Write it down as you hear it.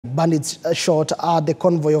Bandits shot at the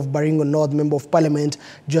convoy of Baringo North Member of Parliament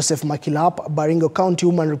Joseph Makilap, Baringo County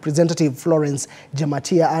Woman Representative Florence,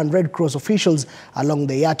 Jematia and Red Cross officials along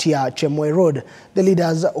the Yatya Chemoe Road. The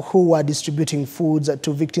leaders who were distributing foods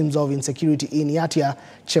to victims of insecurity in Yatya,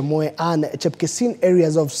 Chemoe and Chepkesin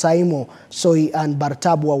areas of Saimo, Soi and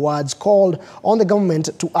Bartabua wards called on the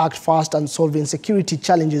government to act fast and solve insecurity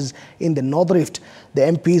challenges in the North Rift. The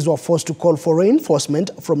MPs were forced to call for reinforcement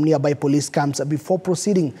from nearby police camps before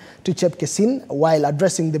proceeding to Chepkesin while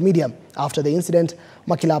addressing the media. After the incident,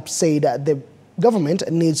 Makilap said the government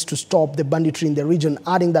needs to stop the banditry in the region,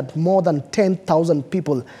 adding that more than 10,000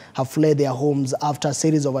 people have fled their homes after a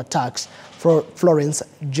series of attacks. Florence,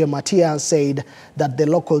 Jematia said that the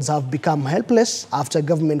locals have become helpless after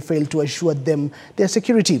government failed to assure them their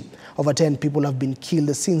security. Over 10 people have been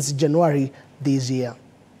killed since January this year.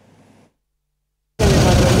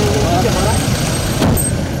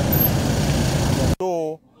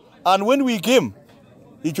 And when we came,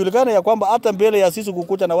 ijulikana ya kwamba hata mbele ya sisi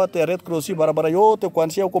kukuja na watu ya Red Cross barabara yote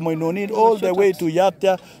kuanzia huko Moinoni all the way to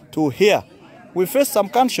Yatya to here, we face some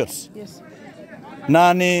conscience. Yes.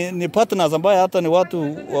 Na ni partners ambaye hata ni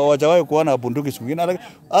watu wajawahi kuona bunduki siku nyingine,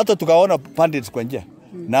 hata tukaona bandits kwa njia.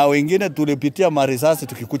 Na wengine tulipitia marisasi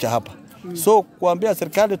tukikuja hapa. So kuambia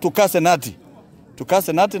serikali tukase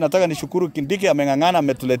nati, nataka nishukuru Kindiki ameng'ang'ana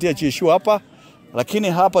ametuletea issue hapa, lakini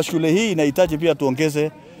hapa shule hii inahitaji pia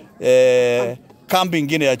tuongeze kambi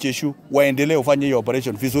ingine ya Cheshu waendelee ufanye hiyo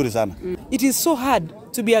operation vizuri sana. It is so hard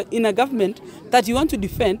to be in a government that you want to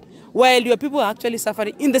defend while your people are actually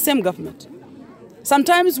suffering in the same government.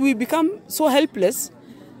 Sometimes we become so helpless,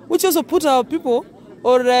 which also put our people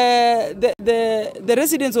or the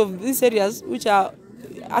residents of these areas which are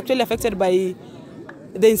actually affected by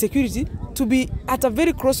the insecurity to be at a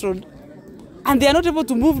very crossroad, and they are not able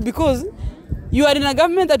to move because you are in a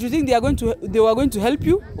government that you think they were going to help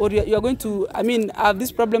you, or you are going to, have this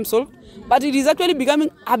problem solved. But it is actually becoming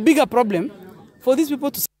a bigger problem for these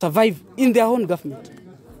people to survive in their own government.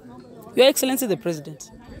 Your Excellency the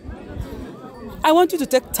President, I want you to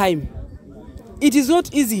take time. It is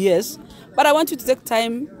not easy, yes, but I want you to take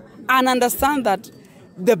time and understand that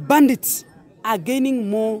the bandits are gaining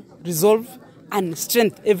more resolve and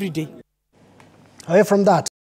strength every day. Away from that,